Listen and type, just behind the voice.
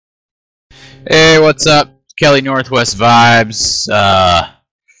Hey, what's up? Kelly Northwest Vibes.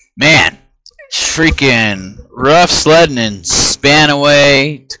 Man, freaking rough sledding in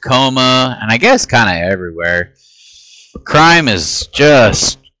Spanaway, Tacoma, and I guess kind of everywhere. Crime is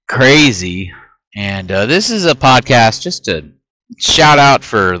just crazy. And this is a podcast just to shout out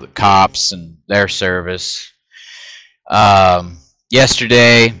for the cops and their service.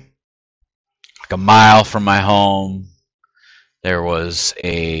 Yesterday, like a mile from my home, there was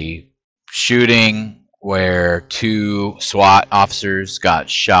a shooting where two SWAT officers got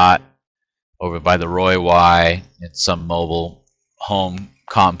shot over by the Roy Y at some mobile home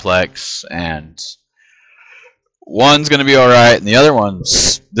complex, and one's going to be all right, and the other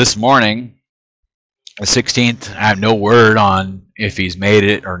one's this morning, the 16th. I have no word on if he's made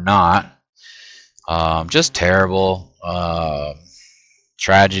it or not. Just terrible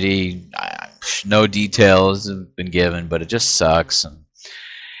tragedy. No details have been given, but it just sucks.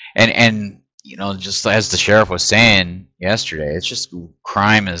 And you know, just as the sheriff was saying yesterday, it's just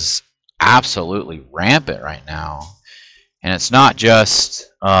crime is absolutely rampant right now, and it's not just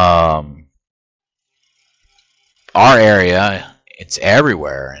our area; it's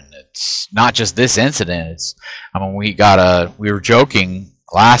everywhere, and it's not just this incident. We were joking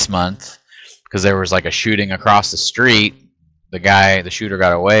last month because there was like a shooting across the street. The shooter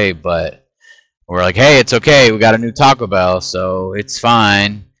got away, but we're like, hey, it's okay. We got a new Taco Bell, so it's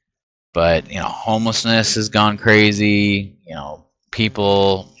fine. But, you know, homelessness has gone crazy. You know,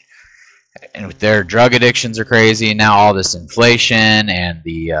 people and with their drug addictions are crazy. And now all this inflation and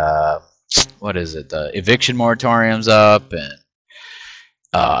the the eviction moratorium's up, and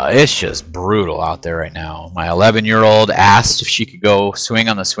it's just brutal out there right now. My 11-year-old asked if she could go swing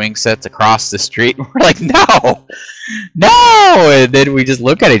on the swing sets across the street. We're like, no, no. And then we just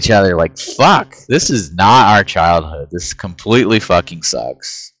look at each other like, fuck, this is not our childhood. This completely fucking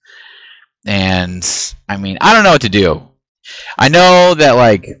sucks. And I mean, I don't know what to do. I know that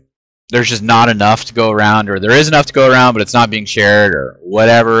like there's just not enough to go around, or there is enough to go around, but it's not being shared, or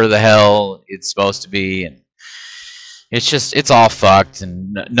whatever the hell it's supposed to be. And it's all fucked,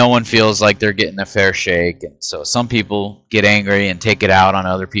 and no one feels like they're getting a fair shake. And so some people get angry and take it out on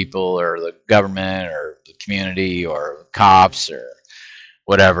other people, or the government, or the community, or cops, or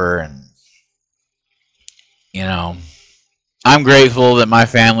whatever. And you know, I'm grateful that my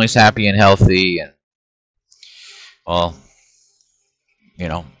family's happy and healthy, and well, you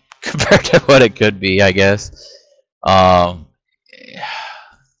know, compared to what it could be, I guess. I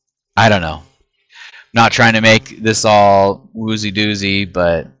don't know. Not trying to make this all woozy doozy,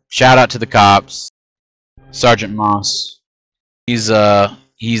 but shout out to the cops. Sergeant Moss. He's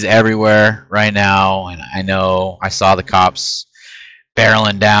everywhere right now, and I know I saw the cops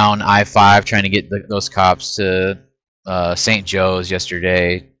barreling down I-5 trying to get those cops to St. Joe's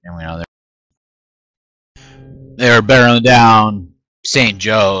yesterday, and we know they were barreling down St.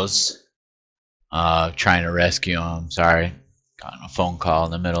 Joe's, trying to rescue him. Sorry, got a phone call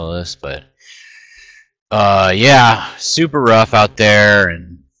in the middle of this, but yeah, super rough out there.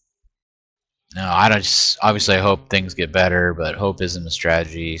 And no, obviously I hope things get better, but hope isn't a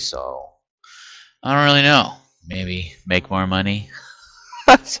strategy, so I don't really know. Maybe make more money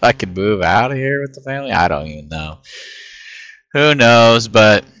so I can move out of here with the family. I don't even know. Who knows?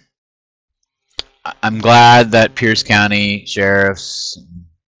 But I'm glad that Pierce County sheriffs,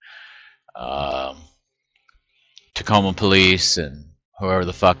 Tacoma police, and whoever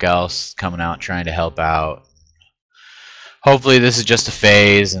the fuck else coming out trying to help out. Hopefully this is just a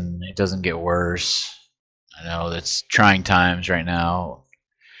phase and it doesn't get worse. I know that's trying times right now.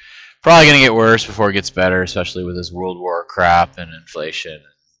 Probably going to get worse before it gets better, especially with this World War crap and inflation and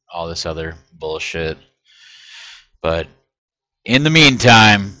all this other bullshit. But in the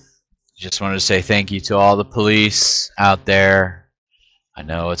meantime, just wanted to say thank you to all the police out there. I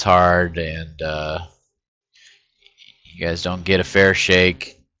know it's hard, and you guys don't get a fair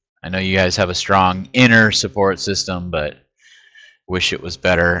shake. I know you guys have a strong inner support system, but wish it was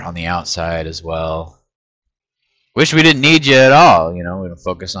better on the outside as well. Wish we didn't need you at all. You know, we don't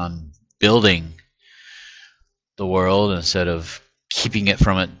focus on building the world instead of keeping it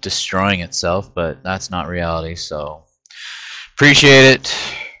from it destroying itself, but that's not reality. So appreciate it.